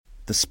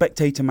The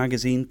Spectator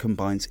magazine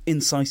combines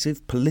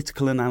incisive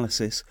political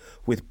analysis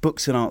with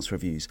books and arts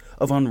reviews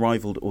of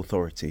unrivalled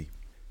authority.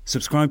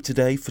 Subscribe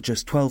today for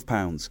just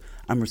 £12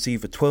 and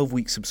receive a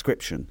 12-week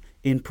subscription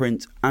in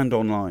print and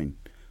online,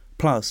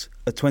 plus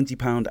a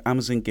 £20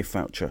 Amazon gift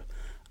voucher,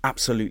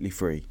 absolutely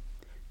free.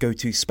 Go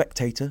to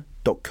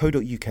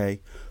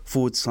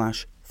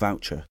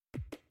spectator.co.uk/voucher.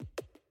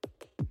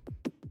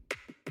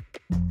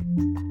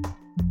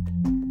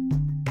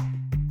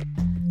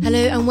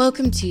 Hello and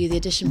welcome to the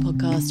Edition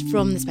podcast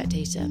from The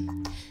Spectator.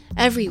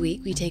 Every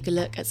week we take a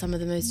look at some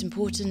of the most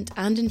important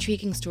and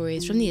intriguing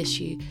stories from the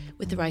issue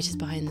with the writers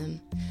behind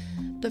them.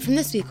 But from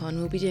this week on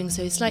we'll be doing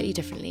so slightly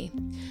differently.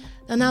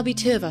 There'll now be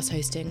two of us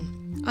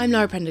hosting. I'm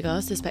Laura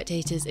Prendergast, The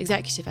Spectator's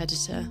executive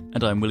editor.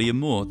 And I'm William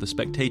Moore, The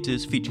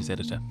Spectator's features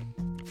editor.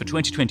 For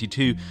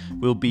 2022,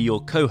 we'll be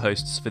your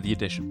co-hosts for the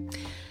Edition.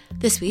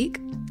 This week,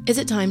 is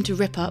it time to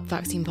rip up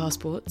vaccine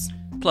passports?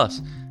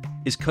 Plus,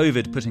 is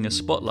COVID putting a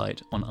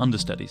spotlight on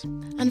understudies?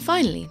 And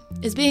finally,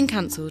 is being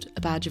cancelled a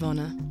badge of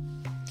honour?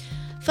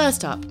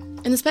 First up,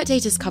 in The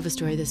Spectator's cover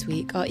story this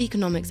week, our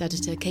economics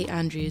editor Kate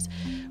Andrews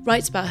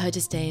writes about her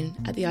disdain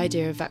at the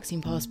idea of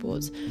vaccine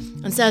passports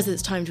and says that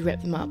it's time to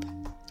rip them up.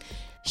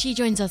 She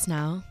joins us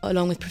now,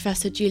 along with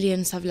Professor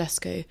Julian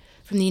Savulescu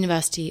from the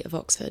University of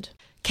Oxford.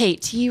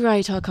 Kate, you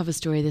write our cover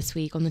story this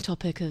week on the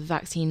topic of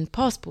vaccine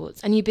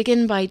passports, and you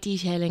begin by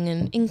detailing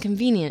an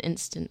inconvenient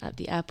incident at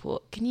the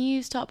airport. Can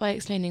you start by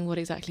explaining what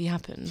exactly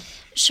happened?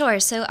 Sure.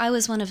 So I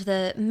was one of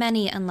the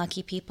many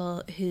unlucky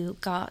people who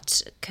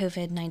got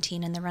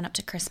COVID-19 in the run-up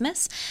to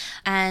Christmas,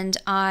 and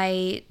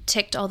I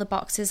ticked all the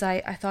boxes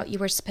I thought you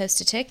were supposed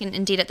to tick, and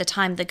indeed at the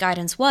time the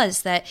guidance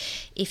was that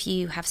if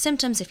you have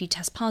symptoms, if you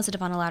test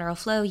positive on a lateral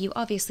flow, you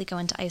obviously go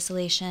into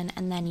isolation,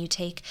 and then you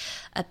take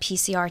a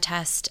PCR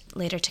test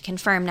later to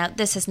confirm. Now,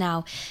 this has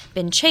now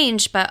been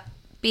changed, but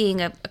being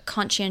a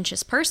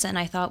conscientious person,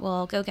 I thought, well,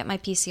 I'll go get my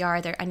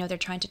PCR. I know they're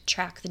trying to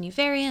track the new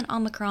variant,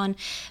 Omicron.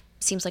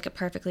 Seems like a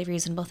perfectly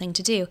reasonable thing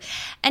to do.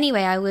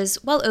 Anyway, I was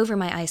well over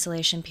my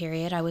isolation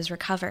period. I was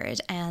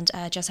recovered, and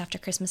just after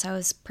Christmas, I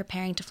was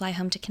preparing to fly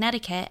home to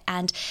Connecticut,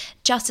 and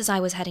just as I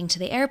was heading to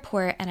the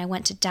airport and I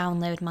went to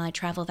download my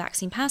travel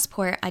vaccine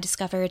passport, I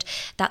discovered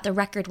that the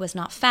record was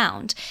not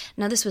found.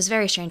 Now, this was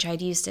very strange.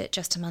 I'd used it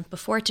just a month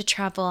before to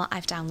travel.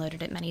 I've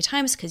downloaded it many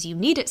times because you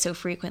need it so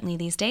frequently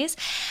these days.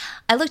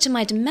 I looked at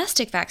my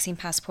domestic vaccine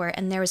passport,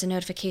 and there was a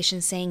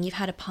notification saying you've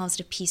had a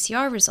positive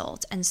PCR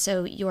result, and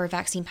so your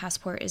vaccine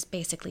passport is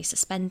basically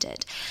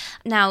suspended.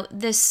 Now,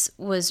 this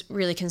was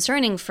really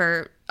concerning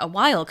for a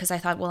while because I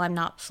thought, well, I'm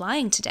not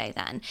flying today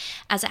then.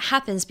 As it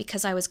happens,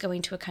 because I was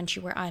going to a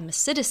country where I'm a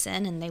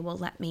citizen and they will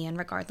let me in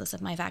regardless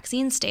of my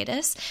vaccine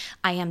status,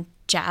 I am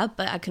jabbed,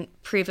 but I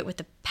couldn't prove it with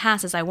the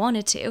pass as I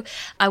wanted to.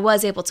 I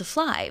was able to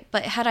fly,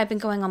 but had I been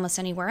going almost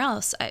anywhere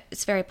else,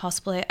 it's very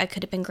possible I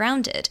could have been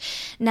grounded.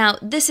 Now,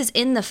 this is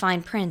in the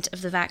fine print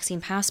of the vaccine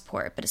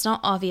passport, but it's not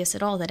obvious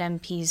at all that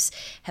MPs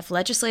have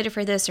legislated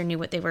for this or knew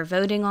what they were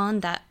voting on,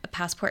 that a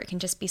passport can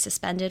just be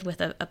suspended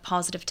with a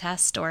positive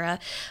test or a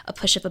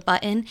push of a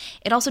button.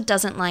 It also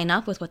doesn't line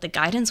up with what the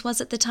guidance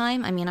was at the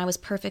time. I mean, I was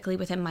perfectly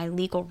within my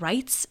legal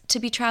rights to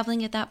be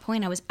traveling at that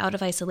point. I was out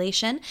of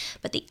isolation,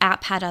 but the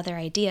app had other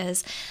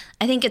ideas.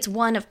 I think it's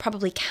one of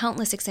probably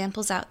countless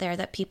examples out there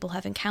that people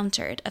have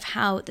encountered of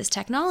how this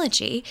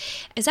technology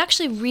is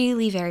actually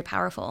really very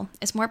powerful.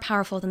 It's more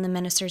powerful than the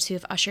ministers who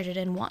have ushered it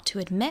in want to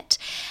admit.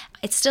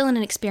 It's still in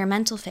an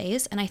experimental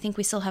phase, and I think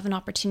we still have an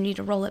opportunity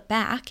to roll it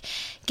back,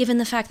 given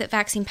the fact that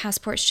vaccine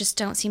passports just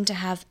don't seem to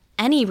have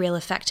any real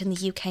effect in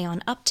the UK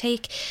on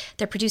uptake.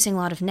 They're producing a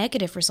lot of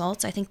negative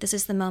results. I think this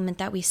is the moment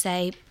that we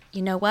say,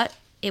 you know what?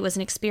 It was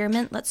an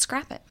experiment, let's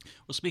scrap it.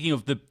 Well, speaking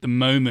of the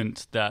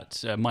moment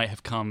that might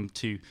have come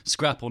to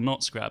scrap or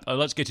not scrap,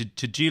 let's go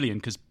to Julian,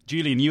 because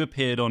Julian, you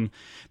appeared on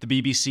the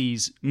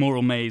BBC's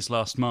Moral Maze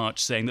last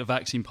March saying that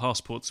vaccine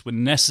passports were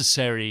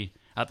necessary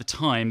at the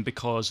time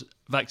because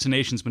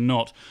vaccinations were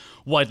not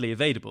widely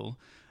available.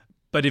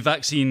 But if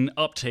vaccine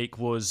uptake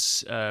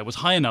was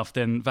high enough,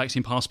 then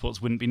vaccine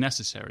passports wouldn't be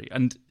necessary.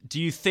 And do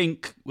you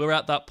think we're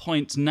at that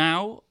point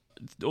now?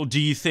 Or do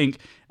you think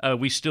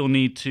we still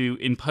need to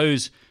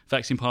impose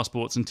vaccine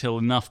passports until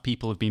enough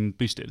people have been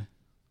boosted?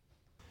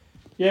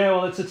 Yeah,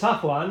 well, it's a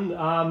tough one.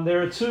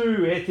 There are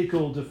two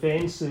ethical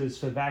defences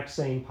for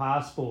vaccine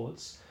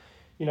passports.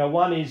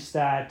 One is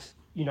that,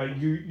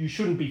 you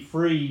shouldn't be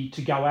free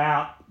to go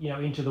out,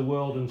 into the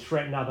world and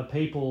threaten other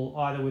people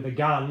either with a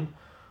gun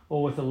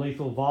or with a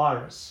lethal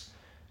virus.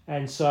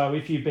 And so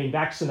if you've been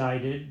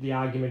vaccinated, the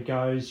argument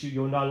goes,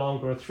 you're no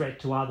longer a threat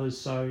to others,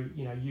 so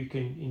you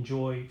can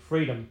enjoy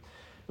freedom.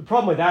 The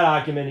problem with that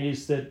argument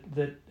is that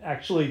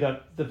actually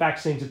the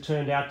vaccines have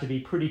turned out to be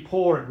pretty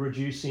poor at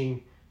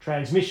reducing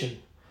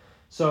transmission.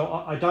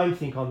 So I don't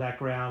think on that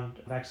ground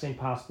vaccine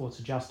passports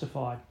are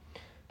justified.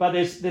 But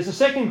there's a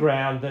second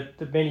ground that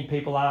many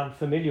people aren't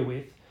familiar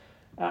with,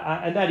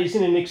 and that is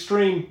in an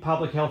extreme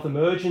public health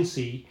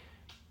emergency,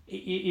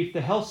 if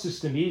the health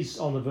system is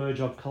on the verge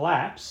of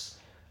collapse,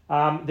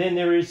 then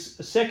there is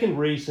a second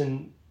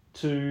reason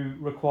to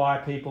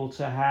require people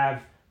to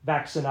have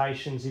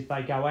vaccinations if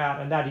they go out,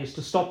 and that is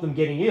to stop them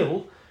getting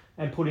ill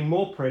and putting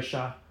more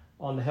pressure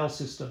on the health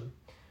system.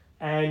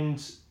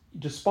 And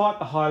despite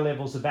the high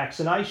levels of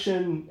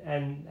vaccination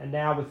and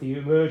now with the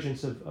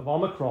emergence of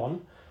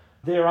Omicron,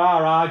 there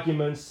are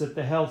arguments that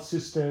the health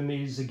system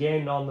is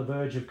again on the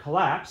verge of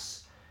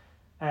collapse.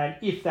 And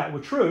if that were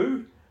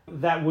true,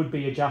 that would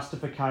be a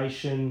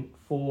justification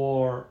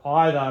for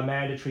either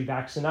mandatory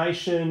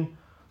vaccination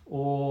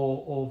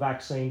or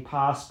vaccine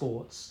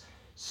passports.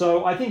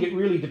 So I think it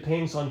really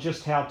depends on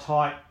just how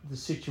tight the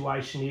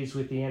situation is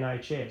with the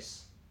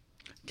NHS.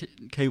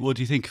 Kate, what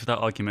do you think of that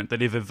argument,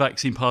 that if a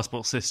vaccine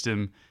passport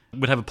system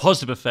would have a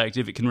positive effect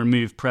if it can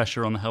remove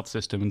pressure on the health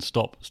system and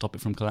stop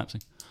it from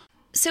collapsing?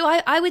 So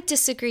I would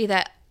disagree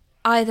that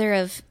either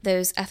of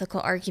those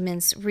ethical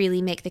arguments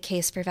really make the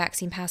case for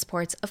vaccine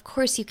passports. Of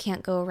course, you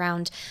can't go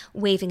around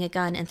waving a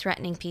gun and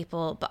threatening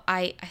people, but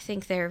I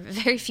think there are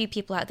very few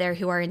people out there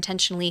who are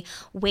intentionally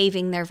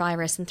waving their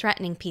virus and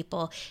threatening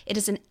people. It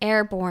is an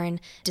airborne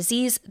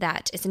disease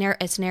it's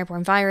an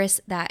airborne virus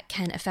that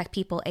can affect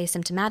people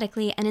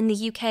asymptomatically. And in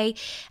the UK,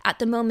 at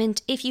the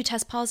moment, if you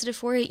test positive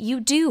for it, you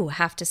do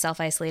have to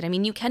self-isolate. I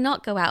mean, you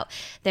cannot go out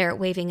there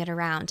waving it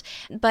around.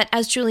 But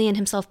as Julian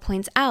himself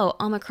points out,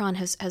 Omicron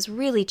has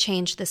really changed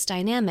this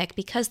dynamic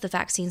because the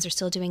vaccines are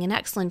still doing an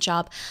excellent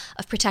job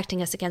of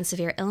protecting us against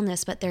severe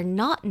illness, but they're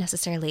not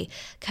necessarily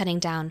cutting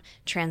down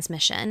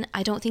transmission.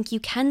 I don't think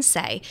you can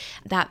say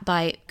that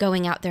by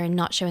going out there and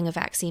not showing a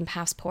vaccine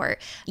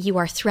passport, you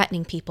are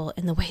threatening people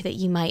in the way that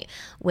you might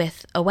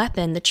with a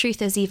weapon. The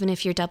truth is, even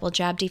if you're double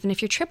jabbed, even if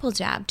you're triple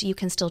jabbed, you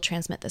can still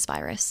transmit this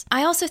virus.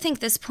 I also think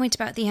this point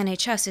about the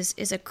NHS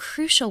is a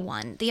crucial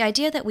one. The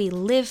idea that we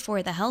live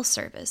for the health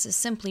service is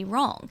simply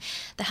wrong.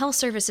 The health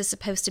service is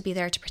supposed to be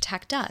there to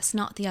protect us,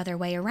 not the other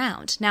way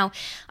around. Now,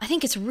 I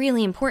think it's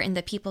really important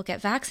that people get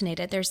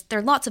vaccinated. There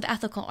are lots of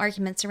ethical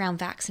arguments around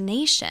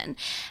vaccination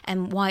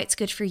and why it's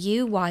good for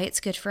you, why it's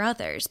good for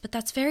others, but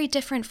that's very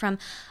different from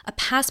a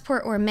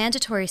passport or a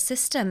mandatory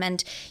system.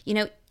 And,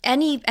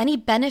 any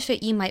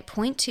benefit you might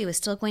point to is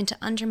still going to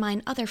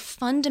undermine other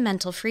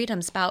fundamental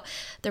freedoms about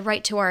the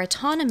right to our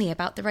autonomy,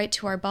 about the right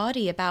to our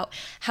body, about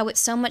how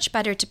it's so much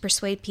better to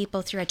persuade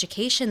people through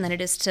education than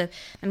it is the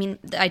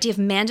idea of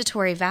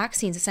mandatory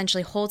vaccines,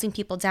 essentially holding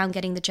people down,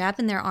 getting the jab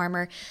in their arm,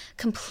 or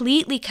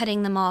completely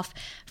cutting them off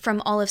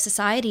from all of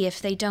society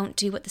if they don't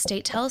do what the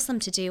state tells them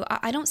to do.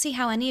 I don't see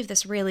how any of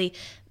this really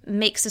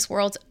makes this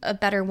world a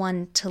better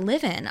one to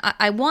live in.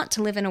 I want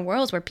to live in a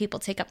world where people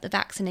take up the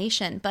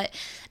vaccination, but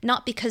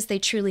not because they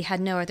truly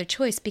had no other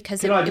choice,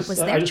 because it was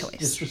their choice.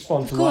 Just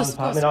respond to one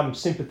part. I mean, I'm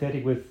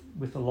sympathetic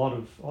with a lot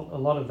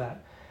of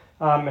that,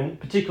 and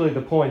particularly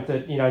the point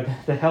that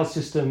the health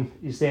system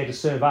is there to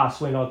serve us.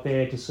 We're not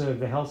there to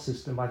serve the health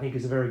system. I think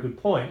is a very good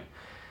point,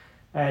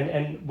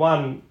 and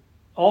one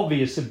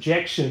obvious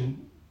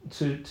objection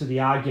to the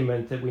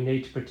argument that we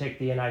need to protect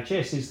the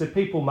NHS is that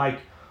people make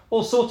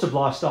all sorts of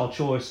lifestyle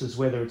choices,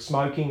 whether it's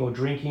smoking or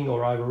drinking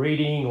or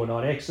overeating or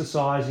not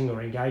exercising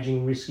or engaging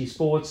in risky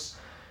sports,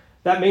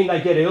 that mean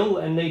they get ill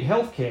and need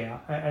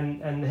healthcare.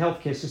 And the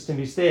healthcare system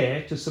is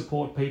there to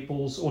support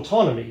people's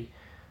autonomy,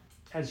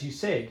 as you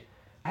said.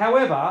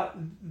 However,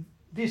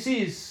 this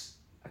is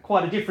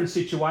quite a different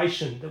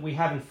situation, that we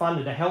haven't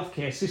funded a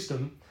healthcare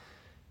system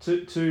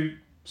to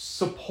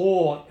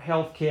support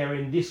healthcare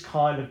in this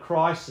kind of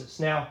crisis.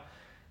 Now,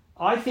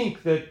 I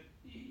think that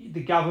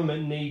the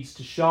government needs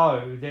to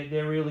show that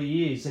there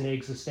really is an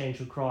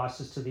existential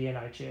crisis to the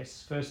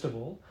NHS, first of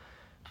all,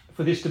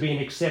 for this to be an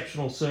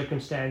exceptional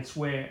circumstance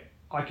where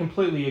I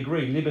completely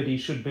agree liberty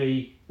should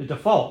be the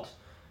default,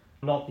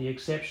 not the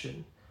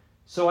exception.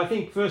 So I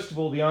think, first of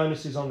all, the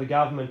onus is on the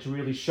government to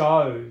really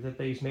show that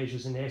these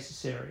measures are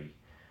necessary.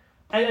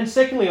 And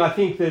secondly, I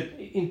think that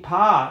in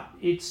part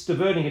it's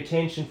diverting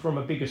attention from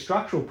a bigger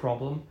structural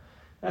problem,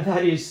 and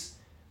that is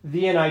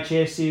the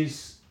NHS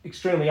is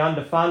extremely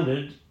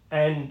underfunded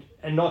and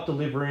not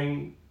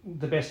delivering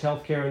the best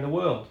healthcare in the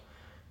world.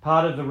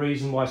 Part of the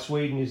reason why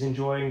Sweden is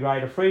enjoying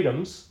greater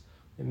freedoms,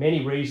 there are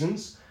many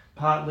reasons,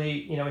 partly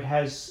it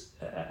has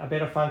a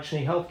better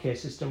functioning healthcare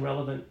system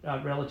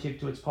relative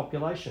to its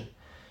population.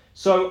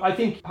 So I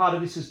think part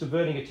of this is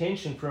diverting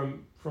attention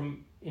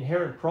from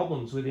inherent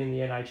problems within the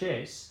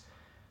NHS.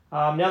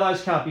 Now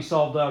those can't be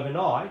solved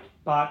overnight,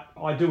 but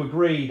I do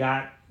agree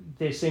that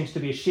there seems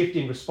to be a shift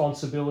in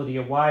responsibility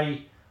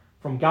away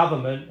from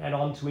government and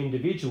onto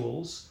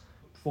individuals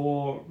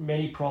for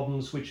many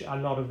problems which are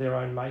not of their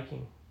own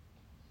making.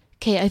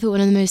 Kate, I thought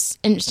one of the most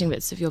interesting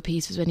bits of your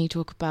piece was when you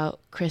talk about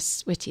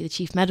Chris Whitty, the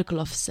Chief Medical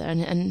Officer,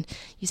 and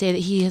you say that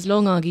he has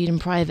long argued in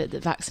private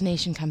that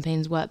vaccination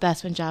campaigns work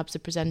best when jabs are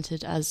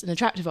presented as an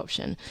attractive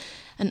option.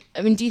 And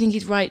I mean, do you think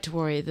he's right to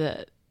worry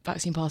that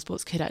vaccine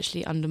passports could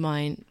actually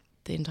undermine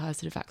the entire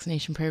sort of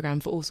vaccination programme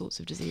for all sorts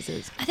of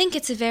diseases? I think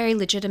it's a very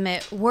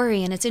legitimate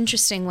worry, and it's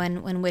interesting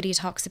when Whitty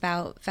talks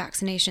about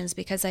vaccinations,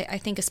 because I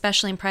think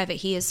especially in private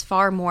he is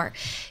far more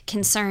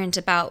concerned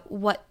about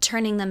what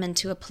turning them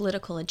into a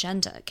political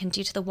agenda can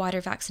do to the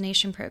wider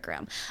vaccination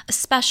programme,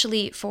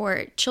 especially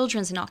for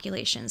children's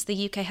inoculations.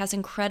 The UK has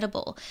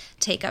incredible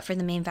take-up for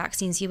the main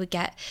vaccines you would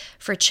get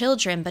for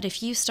children, but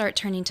if you start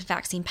turning to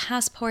vaccine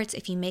passports,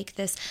 if you make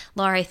this,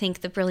 Laura, I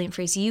think the brilliant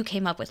phrase you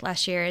came up with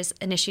last year is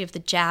an issue of the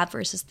jab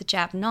versus the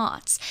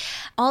jab-nots.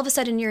 All of a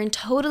sudden, you're in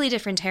totally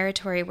different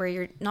territory where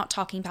you're not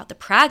talking about the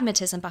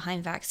pragmatism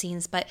behind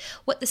vaccines, but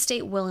what the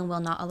state will and will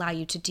not allow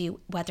you to do,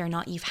 whether or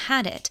not you've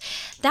had it.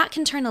 That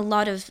can turn a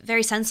lot of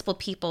very sensible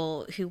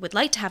people who would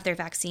like to have their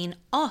vaccine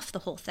off the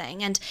whole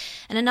thing. And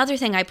another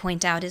thing I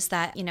point out is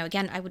that,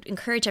 again, I would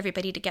encourage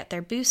everybody to get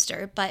their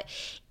booster, but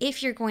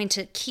if you're going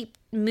to keep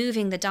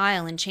moving the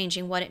dial and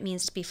changing what it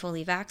means to be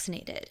fully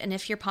vaccinated, and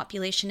if your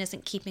population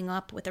isn't keeping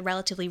up with a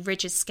relatively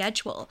rigid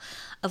schedule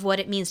of what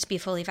it means to be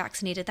fully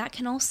vaccinated, that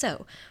can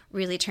also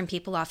really turn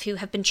people off who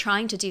have been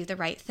trying to do the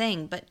right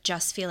thing but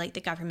just feel like the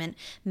government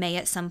may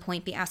at some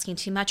point be asking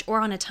too much,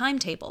 or on a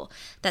timetable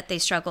that they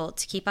struggle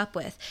to keep up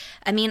with.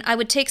 I mean, I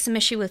would take some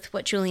issue with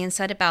what Julian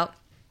said about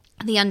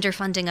the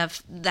underfunding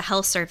of the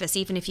health service.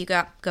 Even if you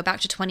go back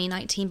to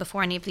 2019,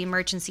 before any of the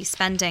emergency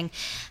spending,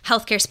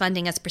 healthcare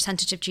spending as a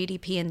percentage of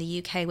GDP in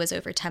the UK was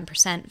over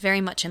 10%,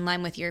 very much in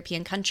line with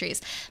European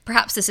countries.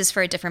 Perhaps this is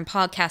for a different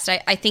podcast.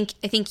 I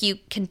think you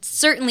can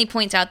certainly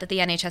point out that the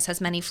NHS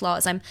has many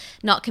flaws. I'm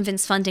not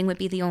convinced funding would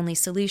be the only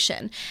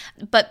solution.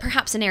 But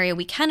perhaps an area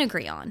we can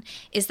agree on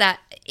is that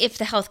if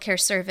the healthcare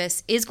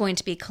service is going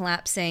to be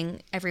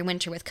collapsing every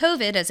winter with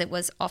COVID, as it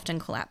was often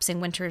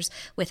collapsing winters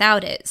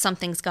without it,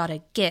 something's got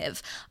to give.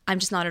 I'm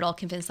just not at all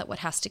convinced that what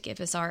has to give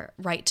is our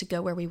right to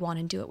go where we want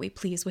and do what we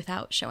please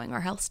without showing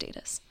our health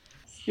status.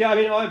 Yeah, I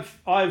mean,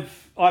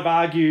 I've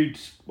argued,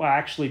 well,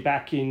 actually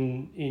back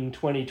in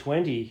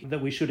 2020,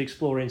 that we should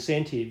explore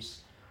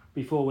incentives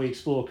before we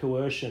explore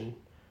coercion.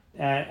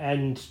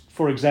 And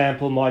for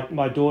example,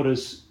 my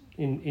daughter's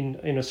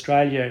in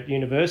Australia at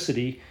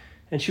university,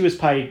 and she was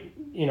paid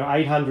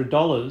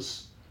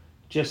 $800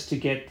 just to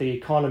get the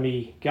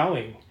economy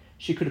going.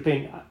 She could have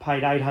been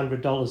paid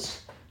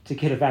 $800 to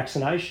get a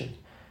vaccination.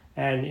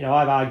 And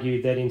I've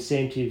argued that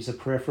incentives are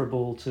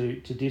preferable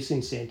to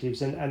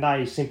disincentives, and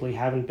they simply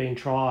haven't been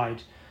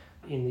tried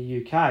in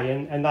the UK.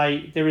 And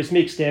there is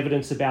mixed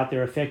evidence about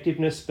their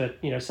effectiveness, but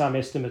some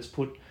estimates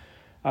put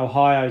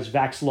Ohio's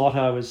Vax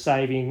Lotto as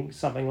saving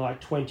something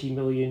like $20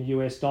 million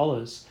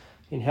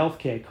in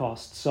healthcare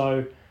costs.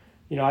 So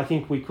I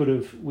think we could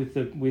have, with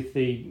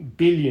the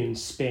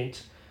billions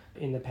spent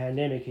in the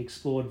pandemic,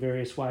 explored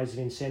various ways of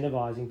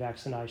incentivising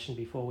vaccination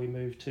before we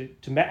move to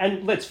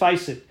and let's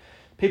face it,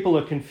 people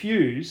are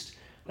confused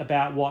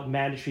about what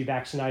mandatory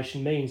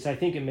vaccination means. They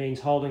think it means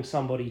holding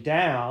somebody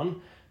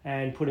down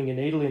and putting a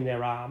needle in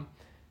their arm.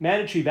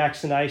 Mandatory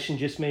vaccination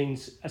just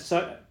means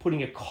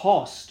putting a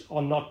cost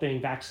on not being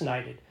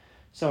vaccinated.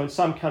 So in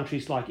some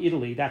countries like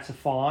Italy, that's a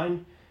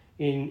fine.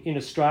 In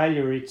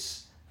Australia,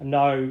 it's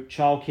no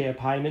childcare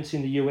payments.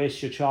 In the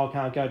US, your child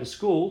can't go to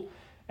school.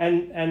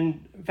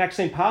 And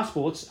vaccine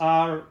passports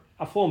are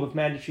a form of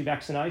mandatory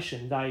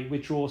vaccination. They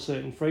withdraw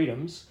certain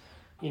freedoms,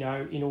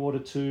 in order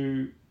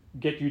to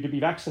get you to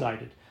be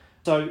vaccinated.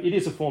 So it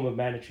is a form of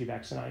mandatory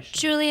vaccination.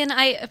 Julian,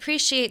 I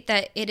appreciate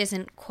that it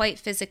isn't quite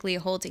physically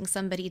holding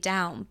somebody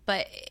down,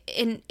 but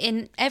in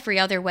every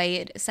other way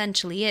it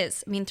essentially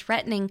is. I mean,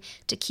 threatening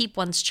to keep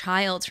one's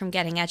child from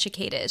getting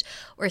educated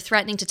or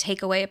threatening to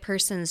take away a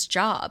person's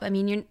job. I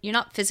mean, you're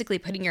not physically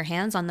putting your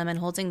hands on them and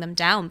holding them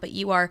down, but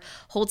you are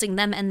holding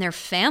them and their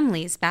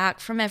families back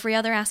from every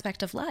other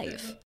aspect of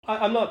life.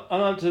 I'm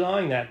not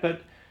denying that,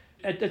 but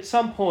at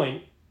some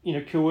point,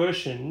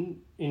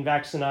 coercion in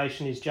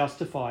vaccination is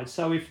justified.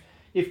 So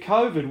if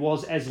COVID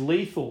was as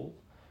lethal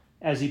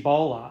as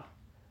Ebola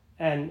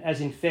and as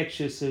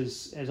infectious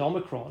as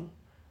Omicron,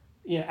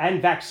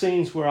 and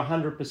vaccines were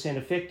 100%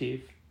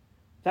 effective,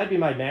 they'd be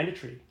made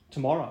mandatory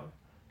tomorrow.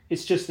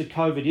 It's just that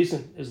COVID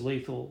isn't as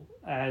lethal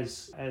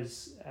as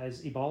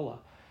Ebola.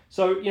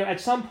 So,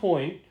 at some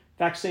point,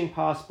 vaccine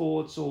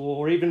passports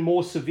or even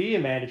more severe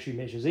mandatory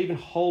measures, even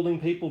holding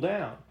people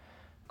down,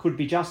 could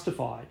be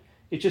justified.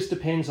 It just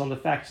depends on the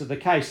facts of the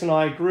case. And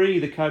I agree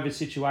the COVID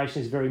situation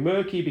is very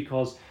murky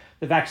because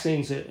the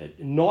vaccines are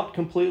not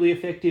completely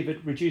effective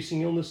at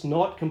reducing illness,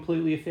 not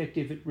completely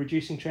effective at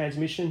reducing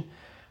transmission.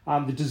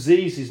 The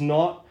disease is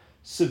not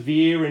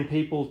severe in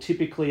people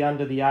typically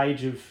under the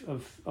age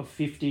of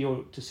 50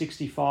 or to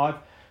 65.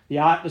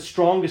 The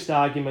strongest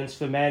arguments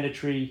for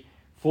mandatory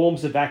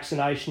forms of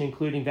vaccination,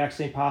 including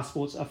vaccine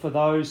passports, are for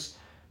those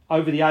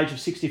over the age of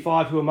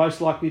 65 who are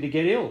most likely to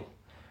get ill.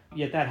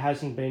 Yet that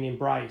hasn't been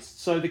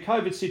embraced. So the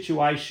COVID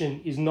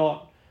situation is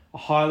not a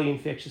highly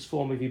infectious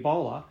form of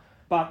Ebola,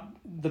 but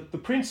the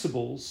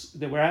principles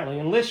that we're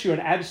outlining, unless you're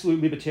an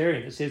absolute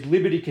libertarian that says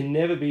liberty can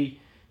never be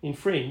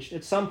infringed,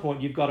 at some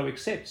point you've got to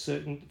accept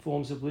certain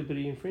forms of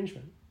liberty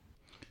infringement.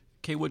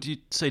 Kate, what do you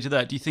say to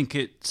that? Do you think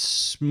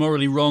it's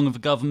morally wrong of a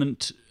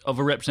government, of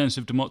a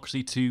representative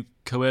democracy, to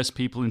coerce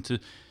people into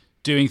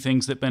doing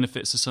things that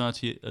benefit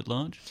society at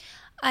large?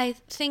 I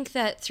think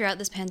that throughout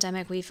this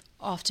pandemic, we've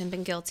often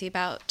been guilty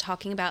about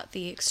talking about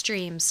the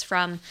extremes,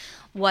 from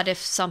what if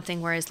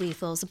something were as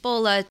lethal as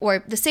Ebola,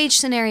 or the SAGE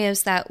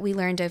scenarios that we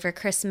learned over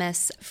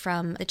Christmas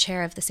from the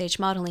chair of the SAGE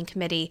Modelling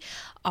Committee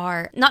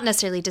are not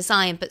necessarily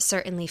designed, but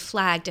certainly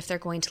flagged if they're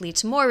going to lead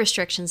to more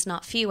restrictions,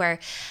 not fewer,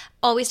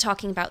 always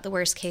talking about the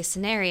worst case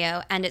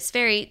scenario. And it's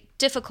very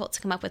difficult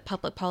to come up with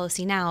public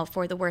policy now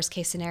for the worst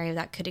case scenario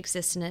that could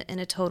exist in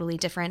a totally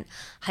different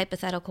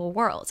hypothetical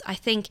world. I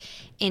think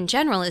in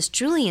general, as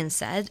Julian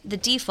said, the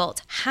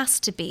default has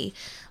to be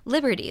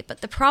liberty.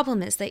 But the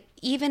problem is that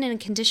even in a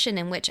condition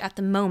in which at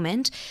the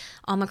moment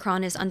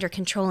Omicron is under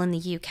control in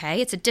the UK,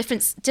 it's a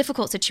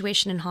difficult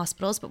situation in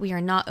hospitals, but we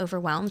are not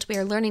overwhelmed. We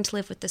are learning to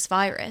live with this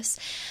virus.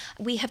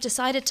 We have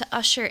decided to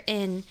usher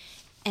in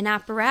an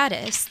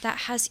apparatus that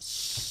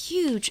has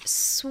huge,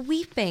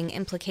 sweeping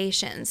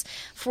implications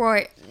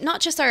for not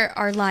just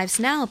our lives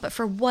now, but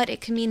for what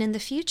it could mean in the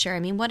future. I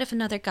mean, what if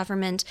another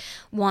government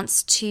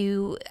wants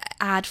to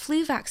add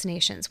flu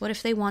vaccinations? What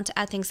if they want to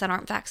add things that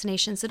aren't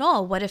vaccinations at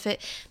all? What if it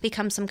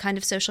becomes some kind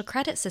of social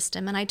credit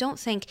system? And I don't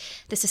think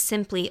this is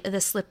simply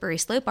the slippery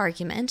slope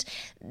argument.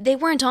 They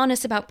weren't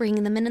honest about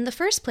bringing them in the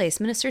first place.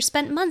 Ministers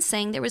spent months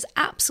saying there was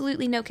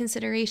absolutely no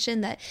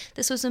consideration, that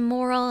this was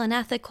immoral and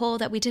unethical,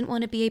 that we didn't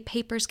want to be a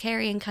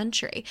papers-carrying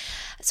country.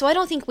 So I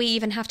don't think we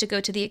even have to go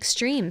to the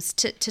extremes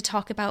to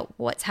talk about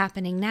what's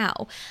happening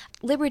now.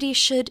 Liberty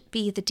should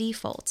be the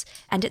default,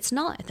 and it's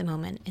not at the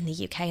moment in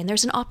the UK, and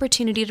there's an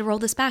opportunity to roll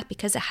this back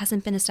because it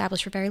hasn't been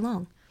established for very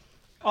long.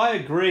 I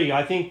agree.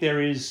 I think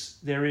there is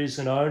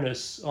an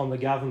onus on the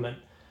government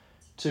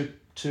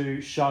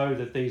to show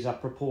that these are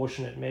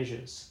proportionate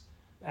measures.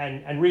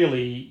 And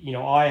really, you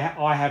know,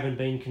 I haven't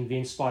been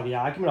convinced by the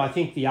argument. I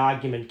think the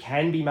argument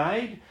can be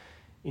made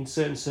in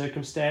certain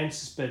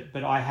circumstances,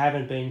 but I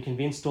haven't been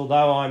convinced,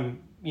 although I'm,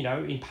 you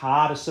know, in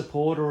part a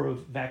supporter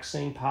of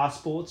vaccine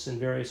passports and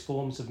various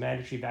forms of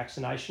mandatory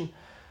vaccination.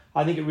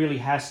 I think it really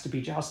has to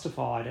be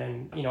justified,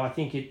 and, you know, I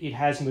think it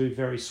has moved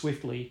very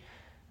swiftly,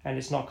 and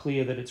it's not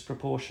clear that it's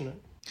proportionate.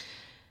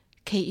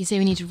 Kate, you say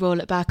we need to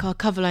roll it back. Our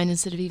cover line is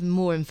sort of even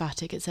more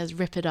emphatic. It says,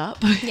 rip it up.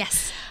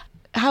 Yes.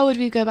 How would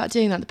we go about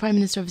doing that? The Prime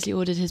Minister obviously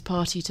ordered his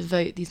party to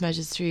vote these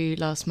measures through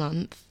last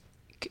month.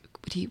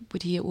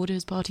 Would he order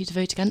his party to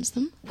vote against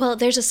them? Well,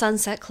 there's a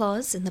sunset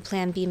clause in the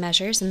Plan B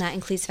measures, and that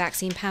includes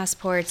vaccine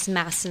passports,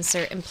 masks in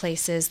certain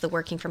places, the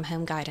working from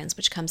home guidance,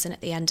 which comes in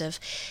at the end of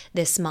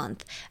this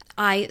month.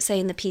 I say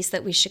in the piece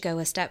that we should go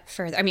a step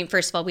further. I mean,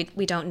 first of all,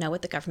 we don't know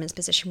what the government's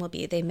position will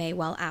be. They may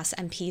well ask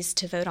MPs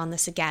to vote on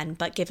this again,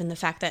 but given the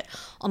fact that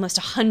almost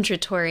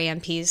 100 Tory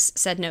MPs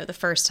said no the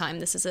first time,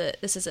 this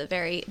is a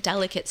very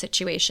delicate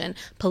situation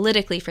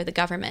politically for the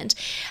government.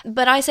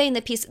 But I say in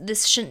the piece,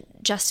 this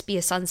shouldn't just be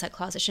a sunset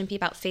clause. It shouldn't be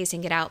about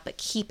phasing it out, but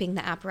keeping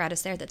the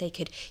apparatus there that they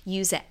could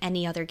use at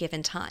any other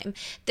given time.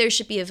 There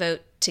should be a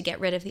vote to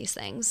get rid of these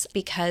things,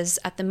 because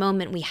at the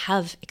moment we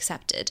have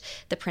accepted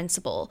the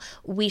principle.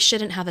 We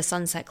shouldn't have a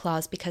sunset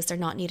clause because they're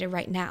not needed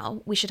right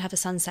now. We should have a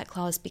sunset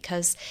clause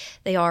because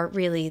they are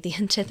really the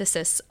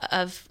antithesis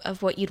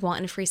of what you'd want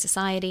in a free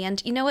society. And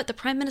you know what? The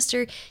Prime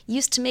Minister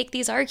used to make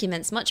these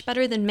arguments much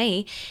better than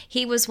me.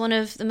 He was one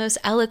of the most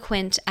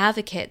eloquent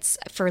advocates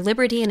for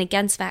liberty and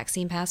against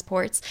vaccine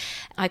passports.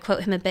 I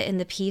quote him a bit in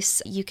the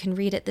piece. You can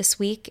read it this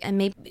week, and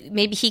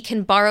maybe he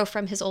can borrow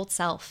from his old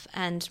self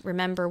and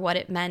remember what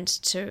it meant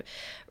to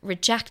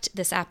reject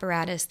this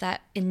apparatus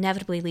that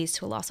inevitably leads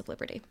to a loss of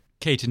liberty.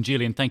 Kate and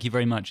Julian, thank you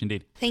very much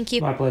indeed. Thank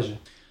you. My pleasure.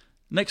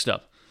 Next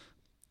up,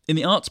 in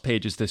the arts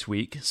pages this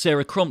week,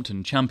 Sarah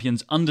Crompton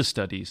champions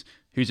understudies,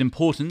 whose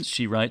importance,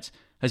 she writes,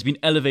 has been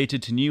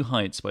elevated to new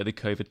heights by the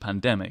COVID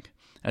pandemic,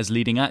 as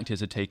leading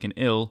actors are taken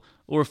ill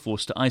or are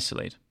forced to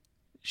isolate.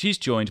 She's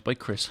joined by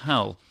Chris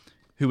Howell,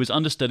 who was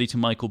understudy to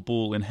Michael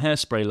Ball in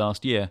Hairspray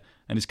last year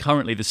and is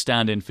currently the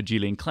stand-in for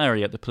Julian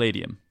Clary at the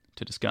Palladium,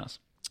 to discuss.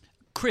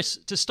 Chris,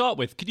 to start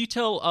with, could you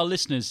tell our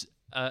listeners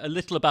a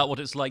little about what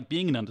it's like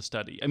being an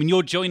understudy? I mean,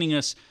 you're joining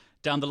us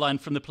down the line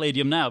from the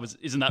Palladium now,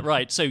 isn't that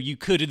right? So you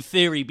could, in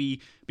theory, be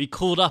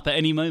called up at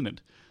any moment.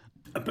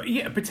 But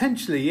yeah,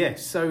 potentially,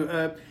 yes.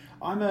 So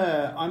I'm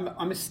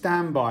a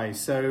standby,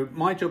 so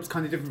my job's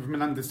kind of different from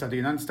an understudy.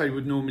 An understudy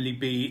would normally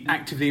be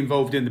actively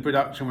involved in the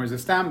production, whereas a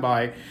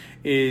standby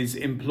is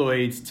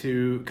employed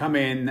to come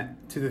in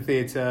to the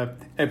theatre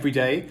every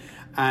day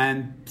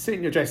and sit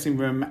in your dressing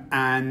room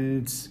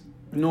and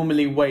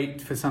normally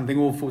wait for something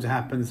awful to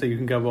happen so you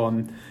can go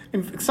on.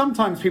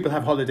 Sometimes people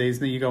have holidays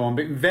and then you go on,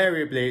 but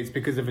invariably it's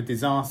because of a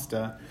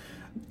disaster.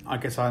 I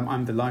guess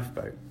I'm the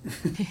lifeboat.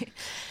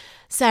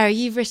 Sarah,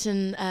 you've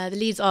written the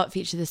Leeds art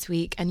feature this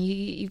week, and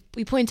we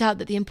point out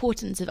that the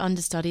importance of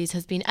understudies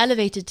has been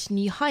elevated to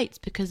new heights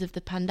because of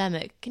the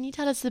pandemic. Can you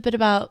tell us a bit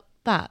about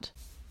that?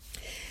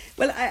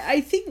 Well, I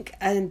think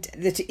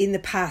that in the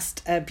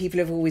past, people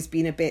have always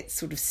been a bit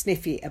sort of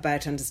sniffy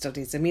about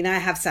understudies. I mean, I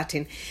have sat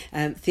in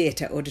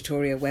theatre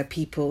auditoria where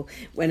people,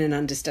 when an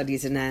understudy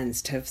is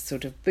announced, have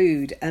sort of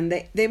booed, and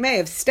they may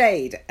have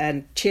stayed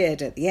and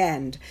cheered at the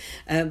end,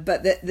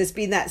 but there's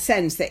been that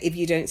sense that if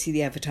you don't see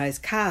the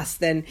advertised cast,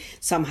 then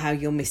somehow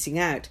you're missing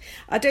out.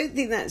 I don't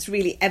think that's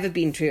really ever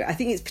been true. I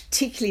think it's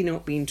particularly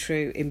not been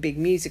true in big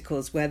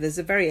musicals where there's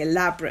a very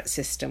elaborate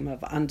system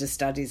of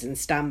understudies and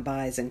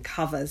standbys and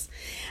covers.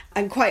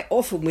 And quite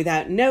often,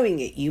 without knowing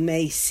it, you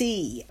may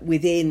see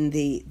within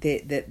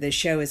the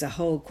show as a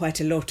whole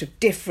quite a lot of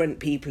different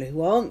people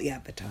who aren't the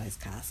advertised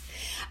cast.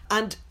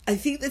 And I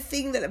think the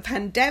thing that the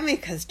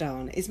pandemic has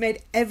done is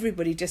made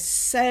everybody just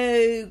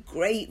so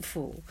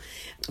grateful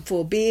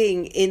for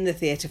being in the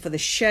theatre, for the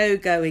show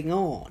going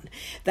on,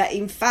 that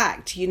in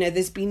fact, you know,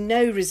 there's been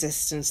no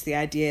resistance to the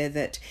idea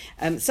that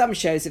some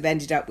shows have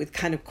ended up with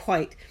kind of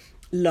quite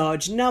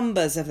large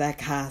numbers of their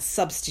cast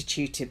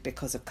substituted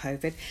because of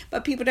COVID,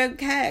 but people don't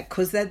care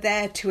because they're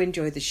there to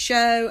enjoy the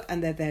show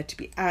and they're there to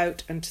be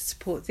out and to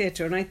support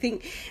theatre. And I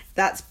think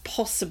that's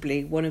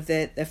possibly one of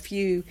the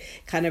few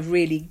kind of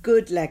really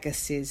good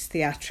legacies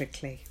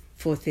theatrically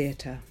for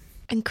theatre.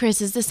 And Chris,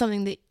 is this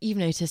something that you've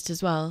noticed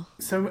as well?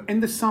 So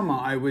in the summer,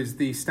 I was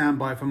the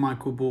standby for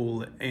Michael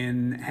Ball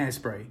in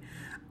Hairspray.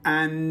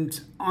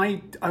 And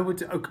I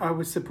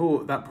would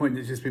support that point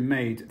that's just been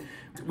made.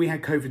 We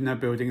had COVID in our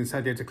building and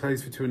sadly had to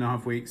close for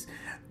 2.5 weeks.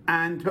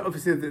 But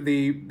obviously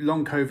the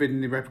long COVID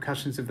and the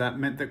repercussions of that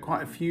meant that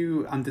quite a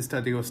few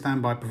understudy or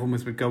standby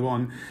performers would go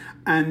on.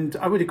 And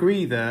I would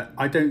agree that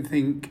I don't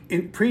think,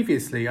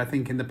 I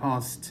think in the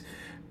past,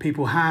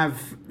 people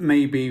have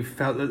maybe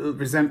felt a little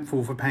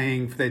resentful for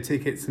paying for their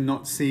tickets and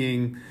not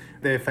seeing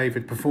their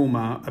favoured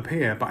performer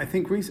appear. But I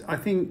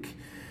think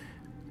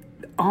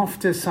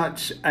after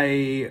such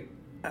a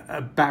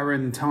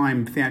barren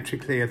time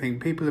theatrically, I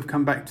think people have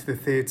come back to the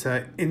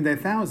theatre in their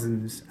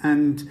thousands,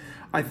 and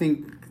I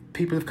think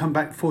people have come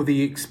back for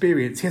the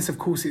experience. Yes, of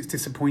course, it's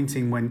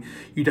disappointing when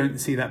you don't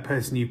see that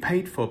person you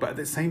paid for, but at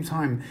the same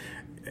time,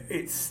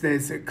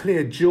 there's a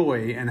clear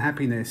joy and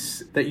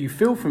happiness that you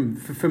feel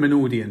from an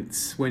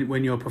audience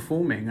when you're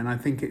performing, and I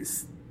think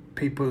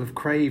people have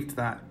craved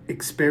that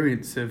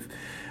experience of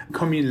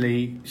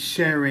communally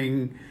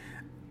sharing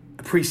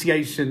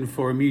appreciation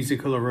for a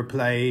musical or a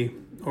play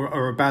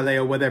or a ballet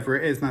or whatever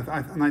it is,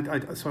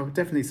 so I would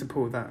definitely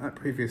support that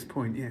previous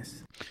point.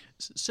 Yes.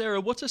 Sarah,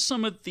 what are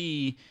some of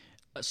the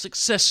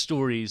success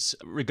stories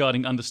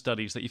regarding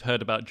understudies that you've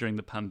heard about during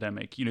the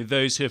pandemic? You know,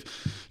 those who have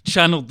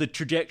channeled the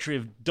trajectory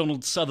of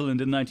Donald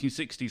Sutherland in the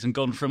 1960s and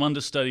gone from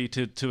understudy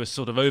to a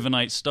sort of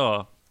overnight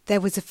star. There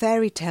was a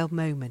fairy tale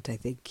moment, I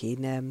think,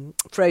 in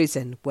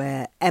Frozen,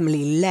 where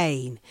Emily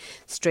Lane,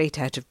 straight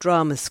out of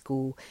drama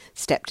school,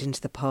 stepped into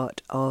the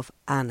part of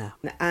Anna.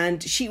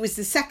 And she was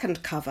the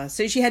second cover,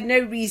 so she had no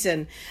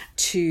reason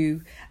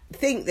to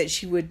think that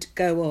she would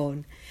go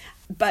on.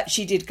 But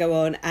she did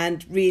go on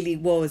and really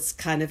was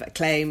kind of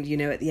acclaimed, you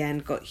know, at the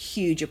end, got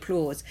huge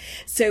applause.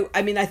 So,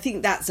 I mean, I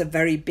think that's a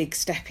very big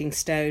stepping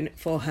stone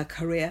for her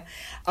career.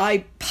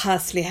 I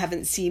personally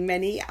haven't seen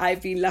many.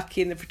 I've been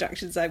lucky in the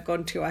productions I've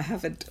gone to. I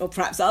haven't, or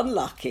perhaps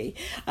unlucky,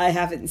 I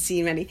haven't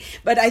seen many.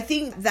 But I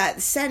think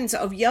that sense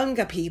of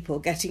younger people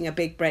getting a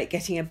big break,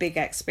 getting a big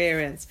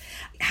experience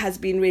has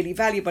been really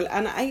valuable.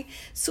 And I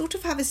sort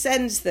of have a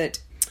sense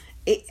that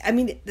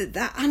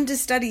that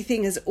understudy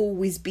thing has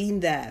always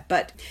been there,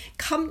 but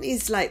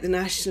companies like the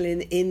National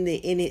in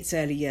its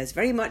early years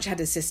very much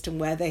had a system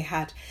where they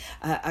had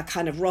a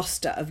kind of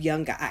roster of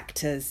younger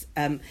actors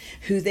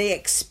who they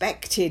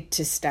expected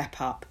to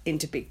step up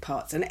into big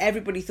parts, and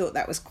everybody thought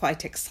that was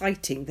quite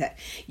exciting, that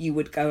you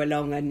would go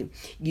along and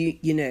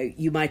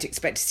you might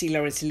expect to see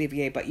Laurence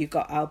Olivier, but you've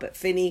got Albert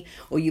Finney,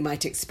 or you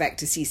might expect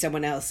to see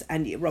someone else,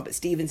 and Robert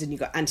Stevens, and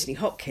you've got Anthony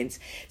Hopkins.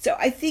 So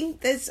I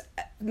think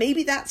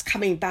maybe that's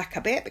coming back a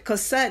bit, because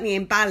certainly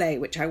in ballet,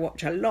 which I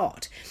watch a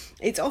lot,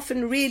 it's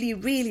often really,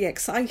 really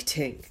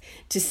exciting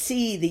to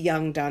see the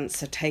young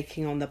dancer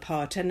taking on the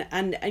part,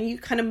 and you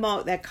kind of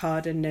mark their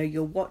card and know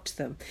you'll watch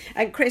them.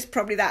 And Chris,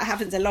 probably that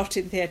happens a lot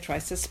in theatre, I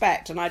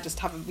suspect, and I just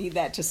haven't been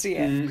there to see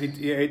it.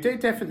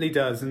 It definitely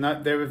does, and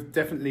that there have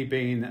definitely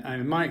been,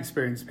 in my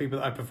experience, people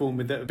that I performed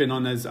with that have been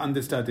on as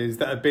understudies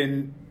that have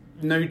been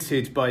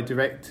noted by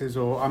directors,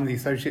 or I'm the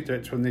associate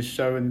director on this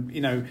show, and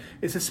you know,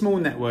 it's a small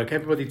network,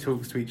 everybody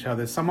talks to each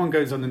other, someone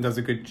goes on and does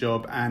a good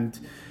job, and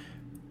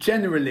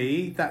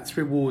generally that's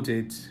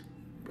rewarded.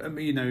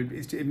 You know,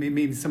 it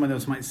means someone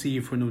else might see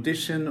you for an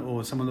audition,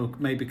 or someone will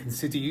maybe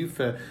consider you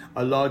for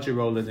a larger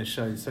role in the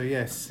show. So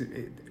yes,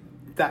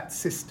 that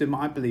system,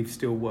 I believe,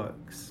 still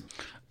works.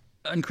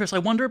 And Chris, I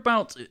wonder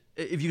about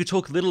if you could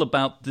talk a little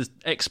about the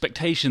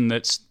expectation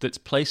that's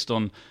placed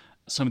on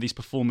some of these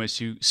performers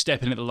who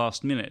step in at the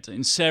last minute.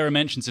 And Sarah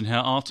mentions in her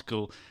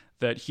article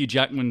that Hugh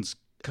Jackman's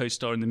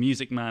co-star in The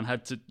Music Man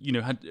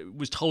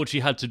was told she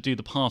had to do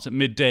the part at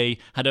midday,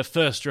 had her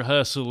first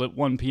rehearsal at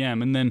 1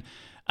 p.m. and then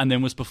and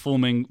then was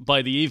performing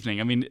by the evening.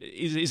 I mean,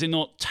 is it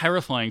not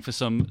terrifying for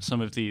some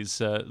of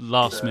these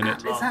last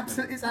minute?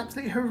 It's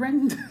absolutely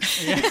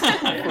horrendous.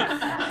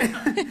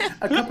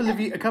 A couple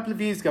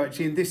of years ago,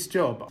 actually, in this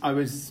job, I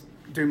was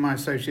doing my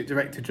associate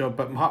director job,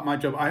 but my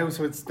job, I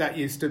also that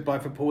year stood by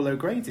for Paul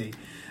O'Grady.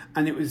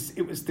 And it was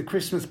the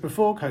Christmas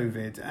before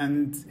COVID,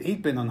 and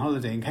he'd been on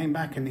holiday and came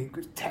back, and he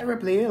was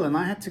terribly ill, and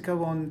I had to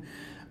go on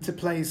to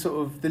play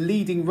sort of the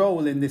leading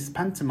role in this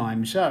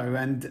pantomime show,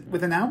 and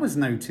with an hour's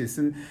notice.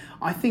 And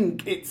I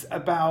think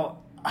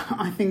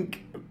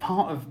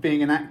part of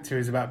being an actor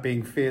is about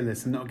being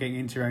fearless and not getting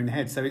into your own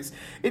head. So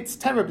it's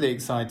terribly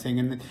exciting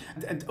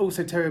and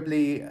also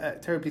terribly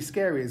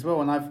scary as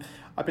well. And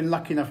I've been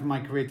lucky enough in my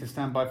career to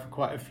stand by for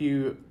quite a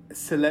few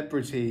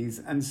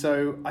celebrities, and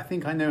so I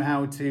think I know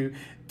how to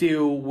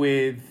deal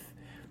with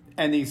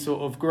any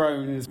sort of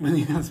groans when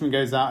the announcement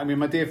goes out. I mean,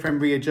 my dear friend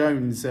Rhea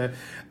Jones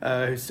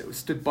who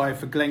stood by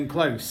for Glenn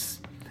Close,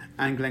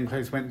 and Glenn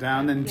Close went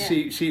down, and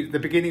she at the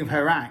beginning of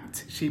her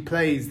act, she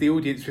plays the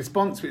audience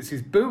response, which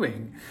is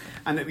booing,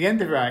 and at the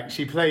end of her act,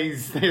 she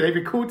plays. They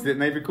recorded it,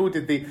 and they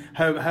recorded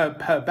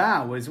her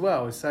bow as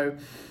well. So.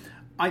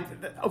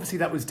 Obviously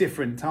that was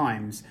different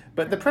times,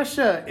 but the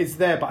pressure is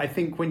there. But I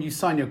think when you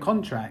sign your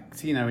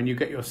contract, and you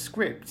get your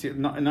script,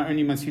 not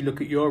only must you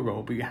look at your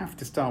role, but you have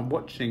to start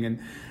watching and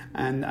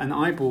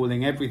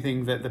eyeballing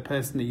everything that the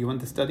person that you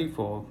want to study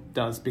for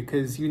does,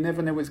 because you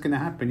never know what's going to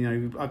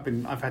happen.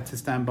 I've had to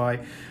stand by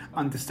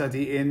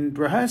understudy in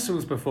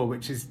rehearsals before,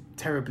 which is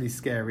terribly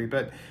scary,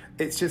 but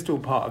it's just all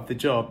part of the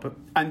job.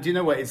 And you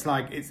know what it's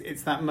like?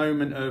 It's that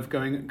moment of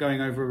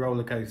going over a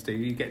roller coaster.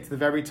 You get to the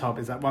very top.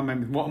 It's that one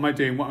moment. What am I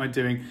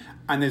doing?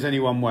 And there's only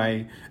one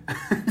way,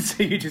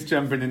 so you just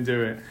jump in and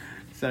do it.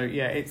 So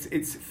yeah,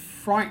 it's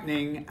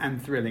frightening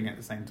and thrilling at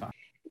the same time.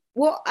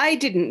 What I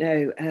didn't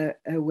know,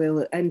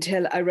 Will,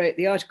 until I wrote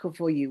the article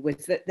for you,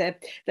 was that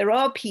there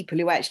are people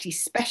who actually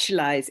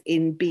specialise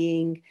in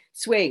being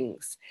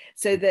swings.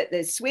 So that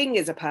the swing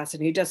is a person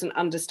who doesn't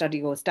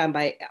understudy or stand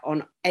by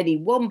on any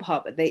one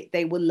part, but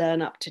they will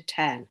learn up to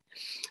 10.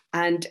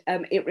 And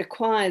it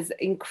requires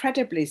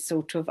incredibly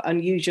sort of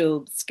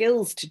unusual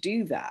skills to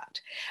do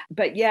that.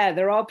 But yeah,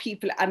 there are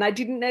people, and I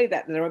didn't know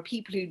that, there are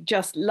people who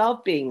just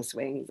love being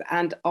swings.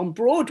 And on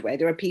Broadway,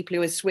 there are people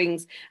who are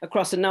swings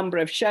across a number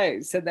of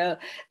shows. So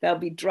they'll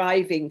be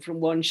driving from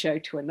one show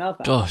to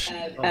another. Gosh.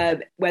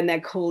 When they're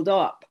called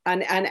up.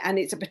 And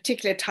it's a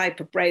particular type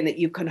of brain that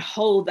you can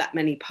hold that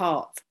many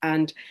parts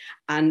and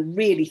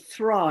really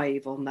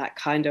thrive on that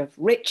kind of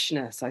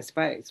richness, I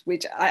suppose,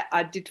 which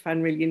I did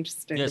find really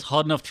interesting. Yeah, it's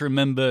hard enough to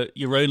remember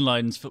your own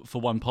lines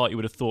for one part, you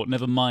would have thought,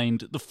 never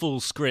mind the full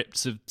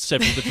scripts of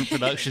several different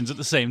productions at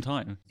the same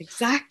time.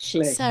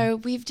 Exactly. So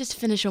we've just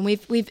finished on,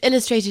 we've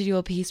illustrated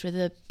your piece with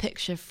a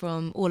picture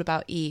from All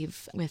About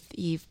Eve, with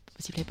Eve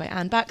played by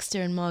Anne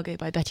Baxter and Margot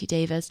by Betty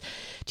Davis.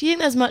 Do you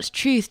think there's much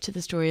truth to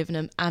the story of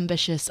an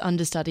ambitious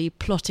understudy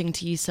plotting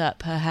to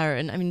usurp her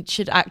heroine? I mean,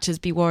 should actors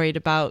be worried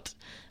about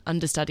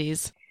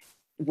understudies?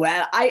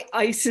 Well,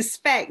 I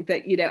suspect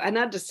that, an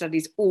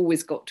understudy's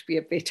always got to be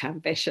a bit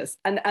ambitious.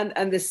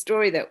 And the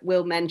story that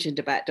Will mentioned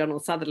about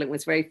Donald Sutherland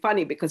was very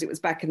funny, because it was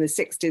back in the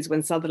 60s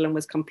when Sutherland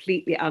was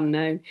completely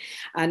unknown,